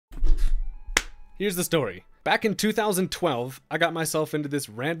here's the story. Back in 2012, I got myself into this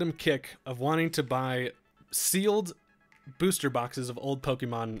random kick of wanting to buy sealed booster boxes of old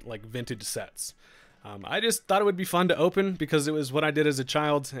Pokemon, like vintage sets. I just thought it would be fun to open because it was what I did as a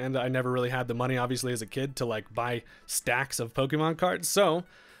child, and I never really had the money, obviously, as a kid to like buy stacks of Pokemon cards. So,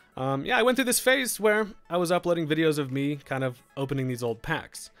 yeah, I went through this phase where I was uploading videos of me kind of opening these old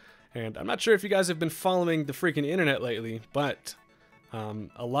packs. And I'm not sure if you guys have been following the freaking internet lately, but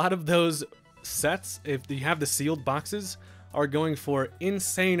a lot of those sets, if you have the sealed boxes, are going for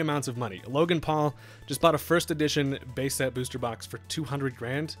insane amounts of money. Logan Paul just bought a first edition base set booster box for 200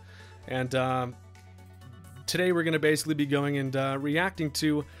 grand. And today we're going to basically be going and reacting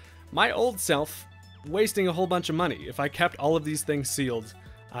to my old self wasting a whole bunch of money. If I kept all of these things sealed,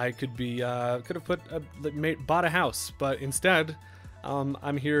 I could have bought a house, but instead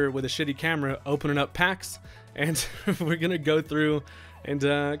I'm here with a shitty camera opening up packs, and we're going to go through and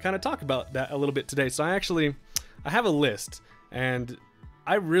kind of talk about that a little bit today. So I have a list, and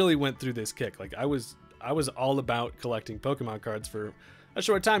I really went through this kick. Like I was all about collecting Pokemon cards for a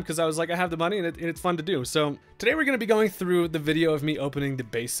short time because I was like, I have the money and it's fun to do. So today we're going to be going through the video of me opening the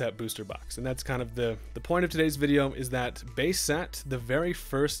base set booster box, and that's kind of the point of today's video, is that base set, the very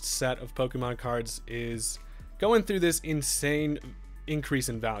first set of Pokemon cards, is going through this insane increase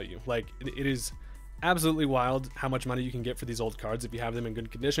in value. Like it is absolutely wild how much money you can get for these old cards if you have them in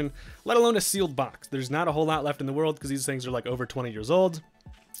good condition, let alone a sealed box. There's not a whole lot left in the world because these things are like over 20 years old,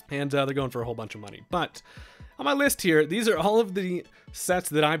 and they're going for a whole bunch of money. But on my list here, these are all of the sets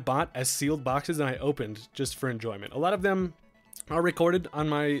that I bought as sealed boxes and I opened just for enjoyment. A lot of them are recorded on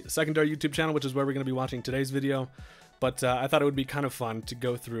my secondary YouTube channel, which is where we're going to be watching today's video. But I thought it would be kind of fun to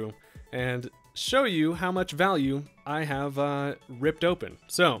go through and show you how much value I have ripped open.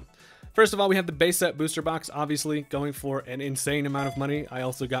 So first of all, we have the base set booster box, obviously going for an insane amount of money. I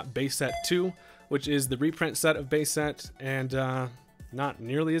also got base set 2, which is the reprint set of base set, and not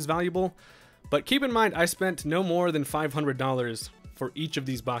nearly as valuable. But keep in mind, I spent no more than $500 for each of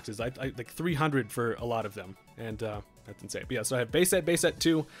these boxes. I like $300 for a lot of them, and that's insane. But yeah, so I have base set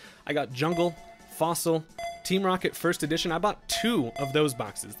 2. I got Jungle, Fossil, Team Rocket First Edition. I bought 2 of those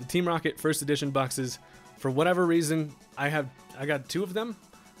boxes. The Team Rocket First Edition boxes, for whatever reason, I got 2 of them.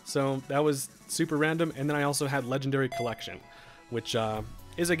 So that was super random. And then I also had Legendary Collection, which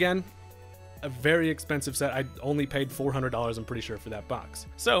is again a very expensive set. I only paid $400, I'm pretty sure, for that box.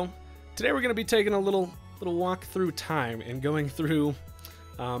 So today we're going to be taking a little walk through time and going through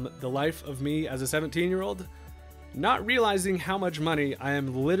the life of me as a 17-year-old, not realizing how much money I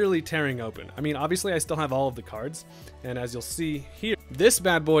am literally tearing open. I mean, obviously I still have all of the cards, and as you'll see here, this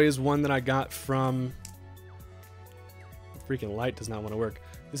bad boy is one that I got from... Freaking light does not want to work.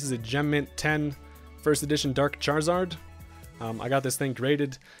 This is a Gem Mint 10 First Edition Dark Charizard. I got this thing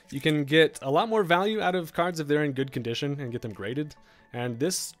graded. You can get a lot more value out of cards if they're in good condition and get them graded. And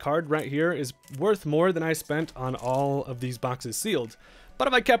this card right here is worth more than I spent on all of these boxes sealed. But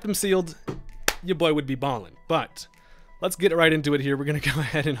if I kept them sealed, your boy would be ballin'. But let's get right into it here. We're going to go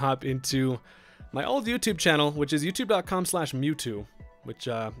ahead and hop into my old YouTube channel, which is youtube.com/Mewtwo, which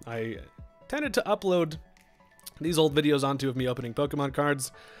I tended to upload these old videos onto of me opening Pokemon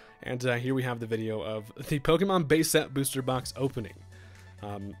cards. And here we have the video of the Pokemon base set booster box opening.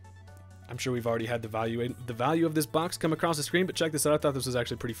 I'm sure we've already had the value of this box come across the screen, but check this out. I thought this was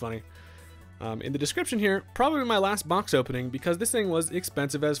actually pretty funny. In the description here, probably my last box opening, because this thing was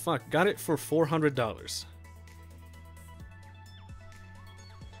expensive as fuck. Got it for $400.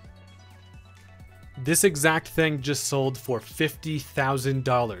 This exact thing just sold for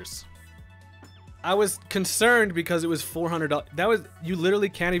 $50,000. I was concerned because it was $400. You literally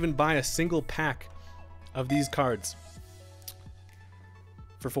can't even buy a single pack of these cards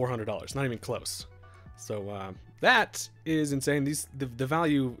for $400. Not even close. So that is insane. The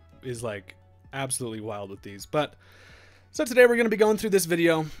value is like absolutely wild with these. But so today we're going to be going through this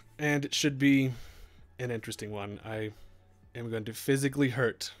video, and it should be an interesting one. I am going to physically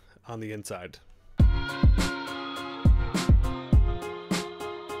hurt on the inside.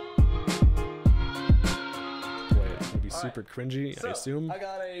 Super cringy, so, I assume. I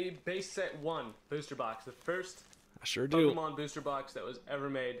got a base set 1 booster box, the first I sure do. Pokemon booster box that was ever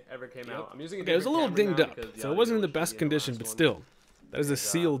made, ever came out. I'm using it was a little dinged up, so it wasn't in the best condition, but still. That is a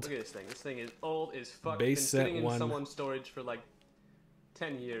sealed. Look at this thing. This thing is old as fuck. Base set sitting in 1. someone's storage for like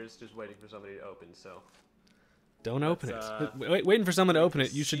 10 years, just waiting for somebody to open. So don't open it. Waiting for someone to open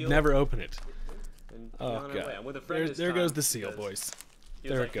it. You should never open it. Oh god. There goes the seal, boys.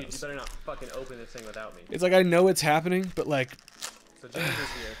 There it goes. You better not fucking open this thing without me. It's like I know it's happening, but like. So James is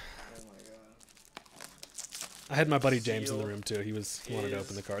here. Oh I had my buddy James in the seal room too. He wanted to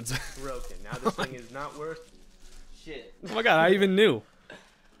open the cards. broken. Now this thing is not worth Shit. Oh my god, I even knew.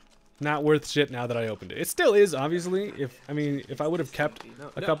 Not worth shit now that I opened it. It still is, obviously. If I would have kept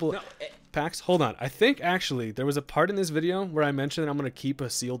a couple packs. Hold on. I think actually there was a part in this video where I mentioned that I'm gonna keep a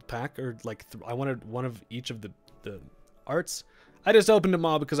sealed pack, or like I wanted one of each of the arts. I just opened them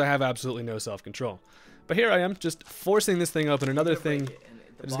all because I have absolutely no self-control. But here I am, just forcing this thing open. Another thing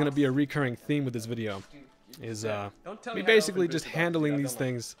that is gonna be a recurring theme with this video is me basically just handling these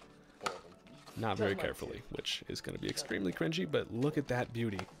things not very carefully, which is gonna be extremely cringy. But look at that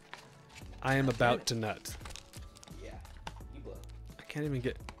beauty. I am about to nut. Yeah. You blow. I can't even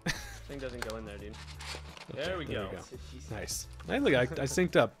get. thing doesn't go in there, dude. Okay, there we go. Nice. Hey, look, I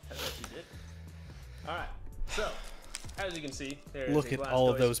synced up. Alright, so, as you can see, there is Look a at all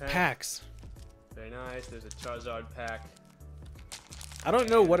of Blastoise those pack. packs. Very nice. There's a Charizard pack. I don't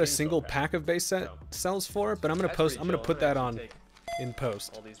know And what a Venusaur single pack. pack of base set So, sells for, but I'm gonna that's post. pretty I'm gonna chill. put that I'm on gonna take in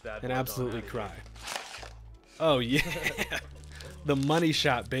post all these bad and boys on absolutely out of here. cry. Oh yeah, the money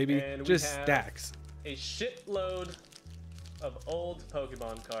shot, baby. And we Just have- stacks. A shitload of old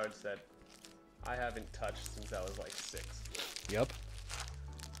Pokemon cards that I haven't touched since I was like 6. Yep.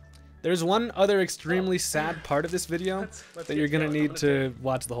 There's one other extremely sad part of this video Let's that get you're gonna going. I'm need gonna to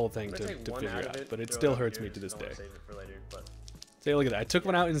watch the whole thing I'm to gonna take one figure out out, of it, but it throw still out hurts here, me to this just don't day. wanna save it for later, but Say, look at that. I took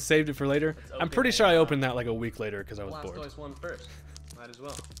one out and saved it for later. I'm pretty open sure I a, opened that like a week later because I was bored. Blastoise one first. Might as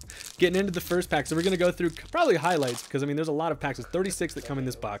well. Getting into the first pack, so we're gonna go through probably highlights because I mean there's a lot of packs. There's 36 that come in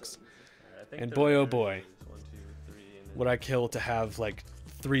this box. Alright, I think And the boy, oh winners boy. is 1, 2, 3, and then- Would I kill to have like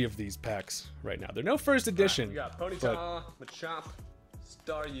 3 of these packs right now? They're no first edition. We got Ponyta, Machop,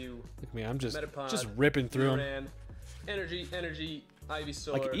 Staryu, Look at me, I'm just Metapod, ripping through them. Nidoran, Energy,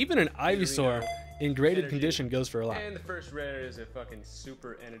 Ivysaur. Like even an Ivysaur in graded Energy, condition goes for a lot. And the first rare is a fucking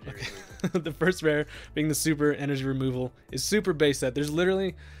super energy removal. The first rare being the super energy removal is super base set. There's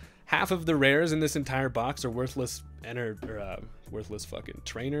literally half of the rares in this entire box are worthless worthless fucking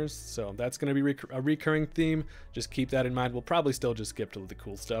trainers. So that's gonna be a recurring theme. Just keep that in mind. We'll probably still just skip to the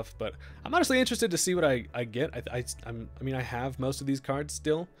cool stuff, but I'm honestly interested to see what I get. I mean I have most of these cards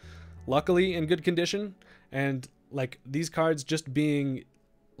still, luckily in good condition, and like these cards just being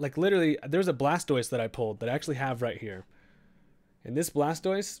like literally there's a Blastoise that I pulled that I actually have right here. And this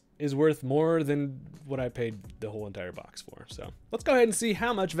Blastoise is worth more than what I paid the whole entire box for. So let's go ahead and see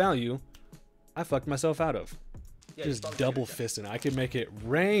how much value I fucked myself out of. Yeah, Just probably double gonna fisting. I could make it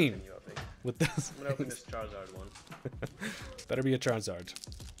rain you up, eh? with this. I'm gonna open this Charizard one. Better be a Charizard.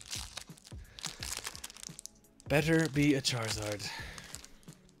 Better be a Charizard.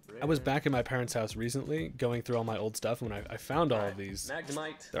 I was back in my parents' house recently going through all my old stuff, and when I found all of these.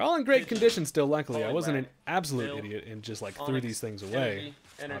 Magnemite. They're all in great Pidgeot, condition still, luckily. I wasn't an Poliwag, absolute Bill, idiot and just like threw Onyx, these things away,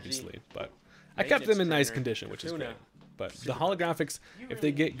 Energy, obviously. But I kept them in nice condition, which is Tuna, great. But the holographics, if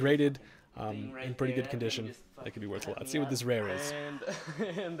they get graded in pretty good condition, they could be worth a lot. Let's see what this rare is.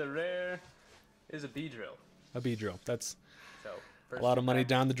 and the rare is a Beedrill. A Beedrill. That's So a lot of money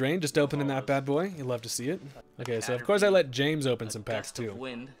down the drain just opening that bad boy. You love to see it. Okay, so of course I let James open some packs too.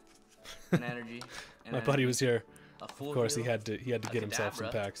 Wind, an energy. My buddy was here. A full Of course he heal, had to get himself some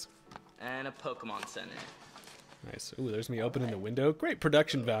Kadabra. packs. and a Pokemon Center. Nice. Ooh, there's me opening the window. Great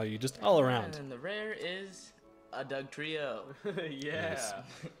production value just all around. And the rare is a Doug Trio. yeah. Nice.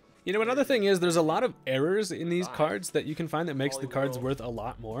 You know, another thing is there's a lot of errors in these cards that you can find that makes the cards worth a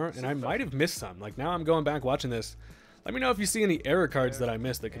lot more, and I might have missed some. Like now I'm going back watching this. Let me know if you see any error cards that I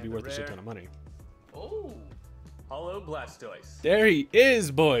missed that could be worth a shit ton of money. Oh. Hollow Blastoise. There he is,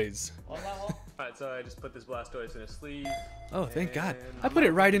 boys. Alright, so I just put this Blastoise in a sleeve. Oh, thank God. And I put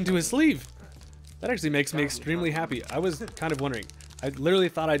it right into his sleeve. That actually makes me extremely happy. I was kind of wondering. I literally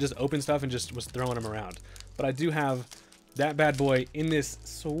thought I just opened stuff and just was throwing them around. But I do have that bad boy in this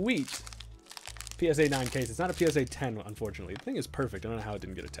sweet PSA 9 case. It's not a PSA 10, unfortunately. The thing is perfect. I don't know how it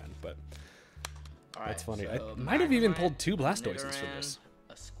didn't get a 10, but that's funny. I might have even pulled 2 Blastoises for this.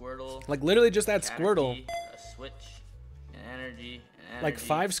 A Squirtle. Like literally just that Squirtle. Caterpie, a Switch. An Energy. An Like energy,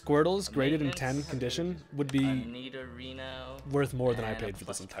 5 Squirtles a graded in maintenance, 10 condition would a be Nidorino, worth more than I and a paid for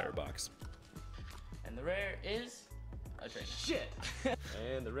this plus entire power. box. And the rare is a trainer. Shit!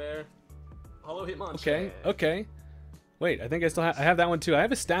 And the rare Hollow Hitmonchan. Okay, okay. Wait, I think I still I have that one too. I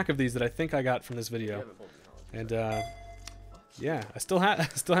have a stack of these that I think I got from this You video. haven't pulled the Hollow. And yeah, I still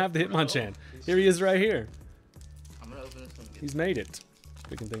have the Hitmonchan. Here he is right here. I'm gonna open this one. and get He's made it.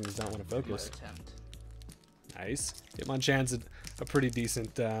 Freaking thing does not want to my focus. attempt. Nice. Hitmonchan's a pretty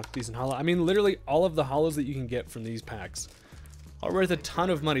decent decent hollow. I mean, literally all of the hollows that you can get from these packs are worth a ton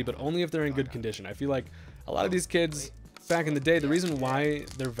of money, but only if they're in good condition. I feel like a lot of these kids back in the day, the reason why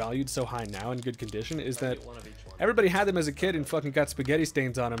they're valued so high now in good condition is that Get one of each Everybody had them as a kid and fucking got spaghetti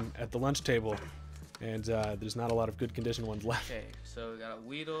stains on them at the lunch table. And there's not a lot of good condition ones left. Okay, so we got a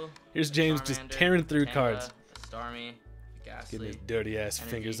Weedle. Here's James just tearing through cards. Starmie, Ghastly, Getting his dirty ass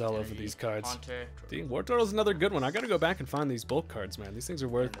Energy, fingers all over Energy, these cards. Haunter, See, War Turtle's another good one. I gotta go back and find these bulk cards, man. These things are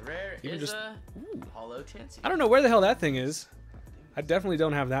worth. and the rare even is just- a Hollow Chansey. I don't know where the hell that thing is. I definitely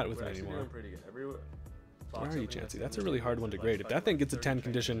don't have that with We're me actually anymore. doing pretty good. Where are you, Chansey? That's a really hard one to grade. If that thing gets a 10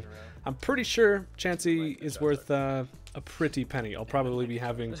 condition, I'm pretty sure Chansey is worth a pretty penny. I'll probably be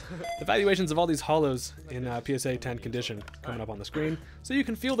having the valuations of all these hollows in PSA 10 condition coming up on the screen, so you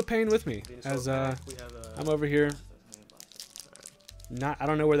can feel the pain with me as I'm over here. I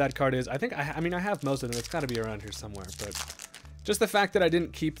don't know where that card is. I think I mean I have most of them. It's got to be around here somewhere. But just the fact that I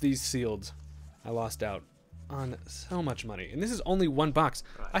didn't keep these sealed, I lost out on so much money. And this is only one box.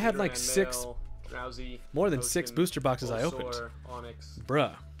 I had like more than six booster boxes I opened.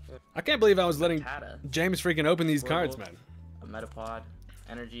 Bruh. I can't believe I was letting Tata, James freaking open these cards, man. a Metapod,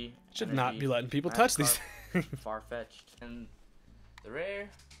 Energy. Should not Energy, be letting people touch these. Farfetch'd, and the rare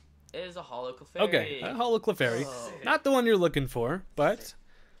is a Hollow Clefairy. Okay, a Hollow Clefairy. Oh. Not the one you're looking for, but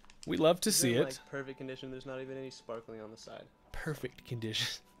we love to see it. Like perfect condition. There's not even any sparkling on the side. Perfect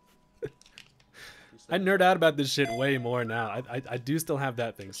condition. I nerd out about this shit way more now. I do still have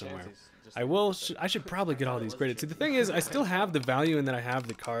that thing somewhere. I will. I should probably get all these graded. See, the thing is, I still have the value in that I have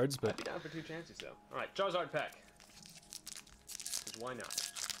the cards, I'd be but down for 2 chances though. All right, Charizard pack. 'Cause why not?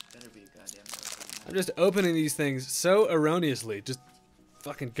 Better be a goddamn no. I'm just opening these things so erroneously. Just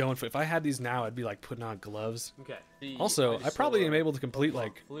fucking going for it. If I had these now, I'd be like putting on gloves. Okay. Also, I probably am able to complete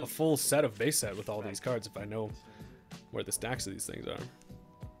like a full set of base set with all these cards if I know where the stacks of these things are.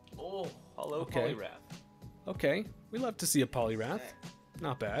 Oh, Hollow Okay. Poliwrath. Okay, we love to see a Poliwrath.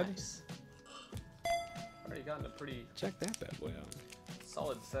 Not bad. nice. Already gotten a pretty Check that bad boy out.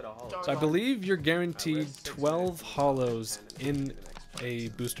 solid set of hollows. So I believe you're guaranteed 12 hollows in a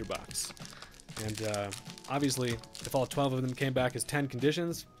booster box. And obviously, if all 12 of them came back as 10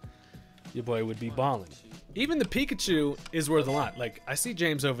 conditions, your boy would be balling. Even the Pikachu is worth a lot. Like, I see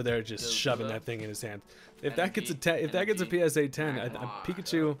James over there just shoving that thing in his hand. If that gets a if that gets a PSA 10,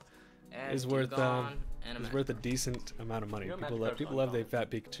 Pikachu And is worth Dewgong, and is worth a decent amount of money. You got People love they fat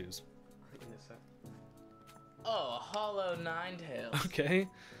Pikachus. Oh, a Hollow Ninetales. Okay.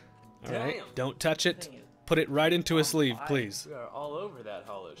 All right. Damn. Don't touch it. Dang it. Put it right into a sleeve, please. We are all over that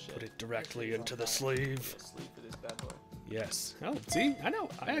hollow shit. Put it directly into the sleeve. Sleep for this bad boy. Yes. Oh, see? I know.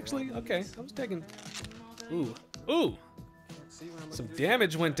 I actually, okay. I was taking. Ooh. Ooh. See what I'm Some looking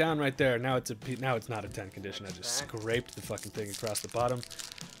damage went down right there. Now it's not a 10 condition. I just scraped the fucking thing across the bottom.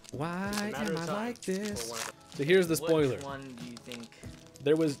 Why matter am of I time like this? for one of So here's the spoiler. Which one do you think?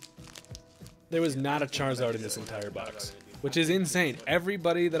 There was not a Charizard in this entire box, which is insane.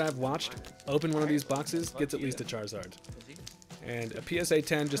 Everybody that I've watched open one of these boxes gets at least a Charizard. And a PSA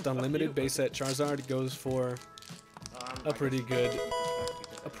 10 just unlimited base set Charizard goes for a pretty good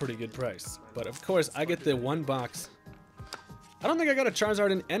price. But of course, I get the one box. I don't think I got a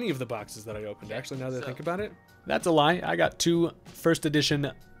Charizard in any of the boxes that I opened. Actually, now that I think about it, that's a lie. I got 2 first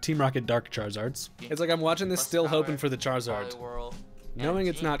edition Team Rocket Dark Charizards. It's like I'm watching this still hoping for the Charizard, Poliwhirl, knowing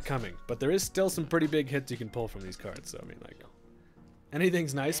it's and not coming. But there is still some pretty big hits you can pull from these cards. So I mean, like,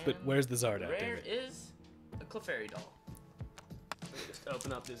 anything's nice, but where's the Zard at? Damn Rare it. is a Clefairy doll. Let me just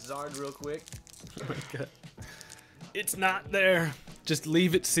open up this Zard real quick. Oh my God. It's not there. Just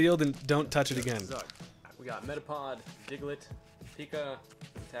leave it sealed and don't touch it again. Zard. We got Metapod, Diglett, Pika,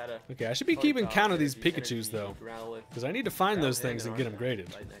 Tata. Okay, I should be keeping count of these Pikachus though, Growlithe, because I need to find those Growlithe, things and get them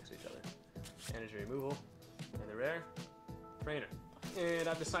graded. Right next to each other. Energy removal, and the rare, Trainer. And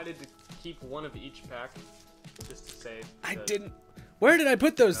I've decided to keep one of each pack, just to save. I because didn't. Where did I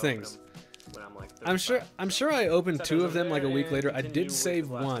put those I open things? them when I'm like I'm sure I opened Set 2 those of them over like a there week and later. I continue did with save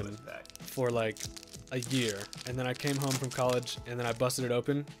the one Blastoise pack. for like a year, and then I came home from college and then I busted it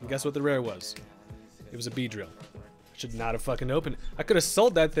open. And guess what the rare was? It was a Beedrill. Should not have fucking opened it. I could have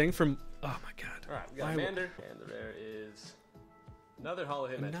sold that thing from. Oh my God. Alright, we got Why- Mander, and the rare is another Hollow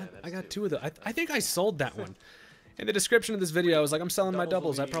Hitman 10. I got 2 of them. I think I sold that one. In the description of this video, I was like, I'm selling my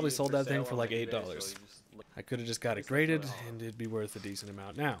doubles. I probably sold that thing for like $8. I could have just got it graded, and it'd be worth a decent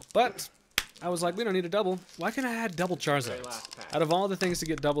amount now. But I was like, we don't need a double. Why can't I add double Charizards? Out of all the things to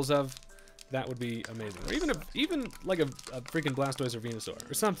get doubles of, that would be amazing. Or even like a freaking Blastoise or Venusaur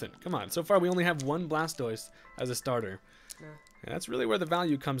or something. Come on. So far, we only have 1 Blastoise as a starter. And that's really where the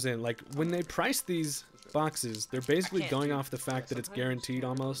value comes in. Like, when they price these boxes, they're basically going off the fact that it's guaranteed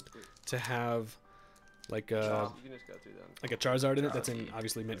almost to have like a Charizard in it that's in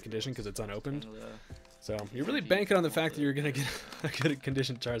obviously mint condition because it's unopened. So you're really banking on the fact that you're gonna get a good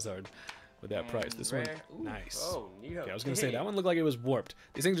conditioned Charizard. with that price. And This rare. one, Ooh. nice. Oh, Neo. Okay, I was gonna say that one looked like it was warped.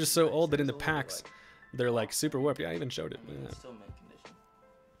 These things are just so Nice, old that in the that's what it looked packs, like. they're like super warped. Yeah, I even showed it. I mean, Yeah. it's still mint condition.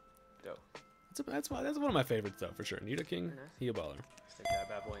 Dope. That's one of my favorites though, for sure. Nidoking, Very nice. he a baller. Stick that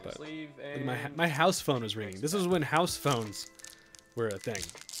bad boy in the But sleeve. Look, And my house phone was ringing. This was when house phones were a thing.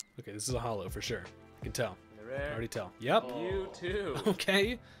 Okay, this is a hollow for sure. I can tell. the rare. I already tell. Yep. Oh. You too.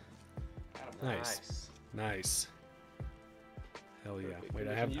 Okay. Attaboy. Nice. Nice. Hell yeah. Perfect. Wait, I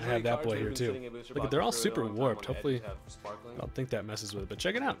And have usually that cards boy that have here been too. sitting in booster Look, they're all boxes for a super really long warped. time on Hopefully, edges have sparkling. I don't think that messes with it. But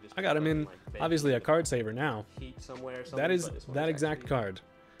check it out. Just I got him in, like, bake obviously, a it. card saver now. Heat somewhere or something, That is but this one that is exact actually- card.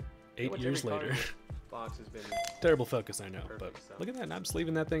 pretty 8 much years every card later. in the box has been Terrible focus, I know. But Perfect, so. look at that. I'm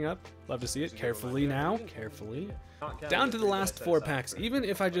sleeving that thing up. Love to see it. Just give it Carefully my- now. Carefully. not counting Down to the three that I last set 4 aside packs. for- Even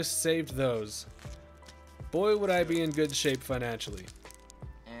if I just saved those, boy, would I be in good shape financially.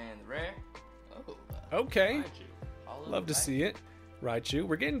 And rare. Oh. Okay. Raichu. Hollow Love to Raichu. see it. Raichu.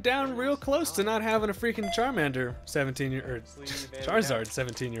 We're getting down real close to not having a freaking Charmander 17-year or Sleeve and Charizard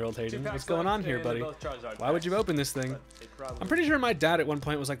 17-year-old two Hayden. packs What's going left, on here, and they're buddy? both Charizard Why would you packs, open this thing? but they probably I'm pretty sure my dad at one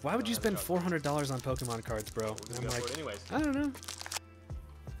point was like, "Why would you Don't spend have $400 on Pokemon cards, bro?" We're And gonna I'm go for like, it anyways. I don't know.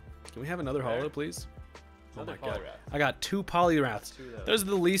 Can we have another Rare. holo, please? Oh Another my god. Poliwrath. I got 2 Poliwraths. Two of those. Those are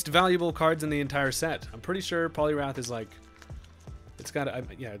the least valuable cards in the entire set. I'm pretty sure Poliwrath is like, it's got,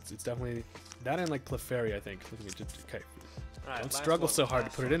 yeah, it's definitely that and like Clefairy, I think. Look at me, just, okay. Alright, Don't last struggle one, so hard to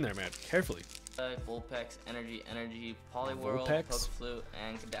last put it one. in there, man. Carefully. Vulpix, Energy, Poliwhirl, Vulpix? Pokeflute,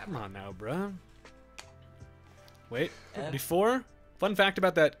 and Come Kadabra. on now, bruh. Wait, Eh? before, fun fact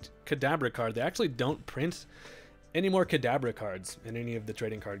about that Kadabra card, they actually don't print any more Kadabra cards in any of the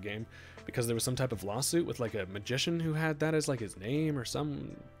trading card game because there was some type of lawsuit with like a magician who had that as like his name or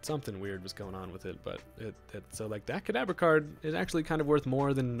something weird was going on with it. But so like that Kadabra card is actually kind of worth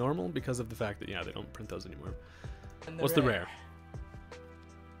more than normal because of the fact that, yeah, they don't print those anymore. And What's the rare?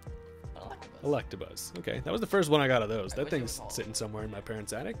 Electabuzz. Electabuzz. Okay, that was the first one I got of those. I That wish it thing's was all- sitting somewhere in my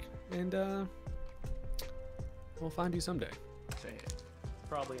parents' attic, and we'll find you someday. It's right here.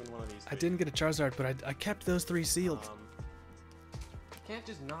 Probably in one of these. I didn't get a Charizard, but I kept those 3 sealed. Can't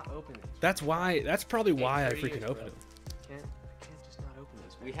just not open these. That's why. That's probably Hey, why I 30 freaking years, opened bro. it. I can't just not open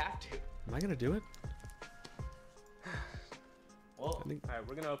these. We have to. Am I gonna do it? Well, I think. Alright,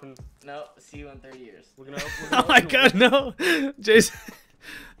 we're gonna open. no. See you in 30 years. We're gonna open. Oh my God, no, Jason.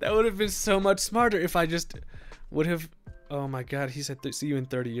 That would have been so much smarter if I just would have. Oh my God, he said see you in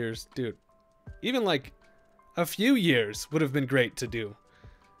 30 years, dude. Even like a few years would have been great to do.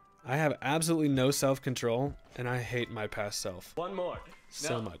 I have absolutely no self-control, and I hate my past self One more.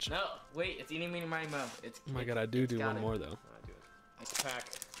 so No, much. No, wait. It's eeny, meeny, miny, mo. It's. Oh my God, I do got one it. more though. I do it. It's a pack.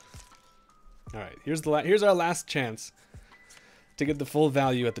 All right, here's our last chance to get the full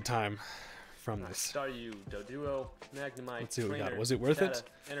value at the time from this. Staryu, Doduo, Magnemite. Let's see what we got. Trainer, Was it worth it?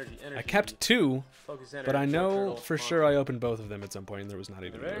 Ponyta, Energy. I kept 2, Focus but I Energy, know Turtle, for Monster, sure I opened both of them at some point, and there was not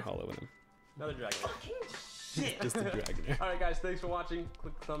even Rare? another hollow in them. Another Dragon. Just the Dragonair. Alright guys, thanks for watching.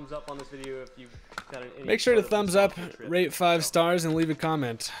 Click thumbs up on this video if you've got any Make sure to sort of thumbs up, nostalgia trip. rate 5 So, stars, and leave a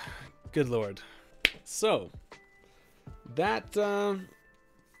comment. Good lord. So, that,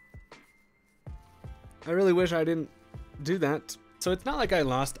 I really wish I didn't do that. So it's not like I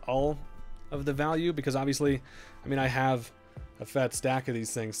lost all of the value, because obviously, I mean, I have a fat stack of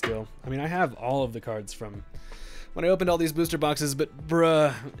these things still. I mean, I have all of the cards from when I opened all these booster boxes, but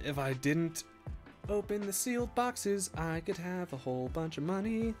bruh, if I didn't open the sealed boxes, I could have a whole bunch of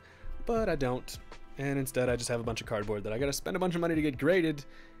money, but I don't. And instead, I just have a bunch of cardboard that I gotta spend a bunch of money to get graded,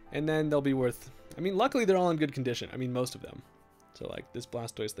 and then they'll be worth, I mean, luckily they're all in good condition. I mean, most of them. So like this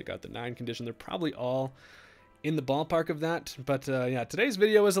Blastoise that got the 9 condition, they're probably all in the ballpark of that. But yeah, today's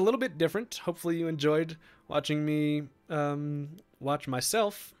video is a little bit different. Hopefully you enjoyed watching me watch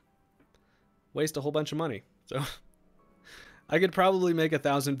myself waste a whole bunch of money. So I could probably make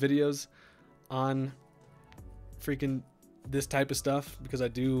 1,000 videos on freaking this type of stuff, because I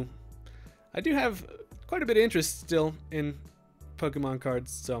do have quite a bit of interest still in Pokemon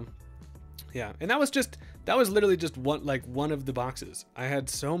cards. So yeah, and that was literally just one of the boxes. I had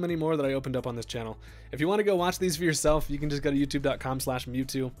so many more that I opened up on this channel. If you want to go watch these for yourself, you can just go to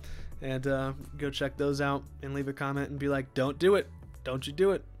youtube.com/Mewtwo and go check those out and leave a comment and be like, don't do it, don't you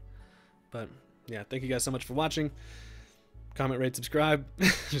do it. But yeah, thank you guys so much for watching. Comment, rate, subscribe.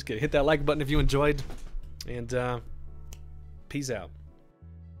 Just kidding. Hit that like button if you enjoyed, and peace out.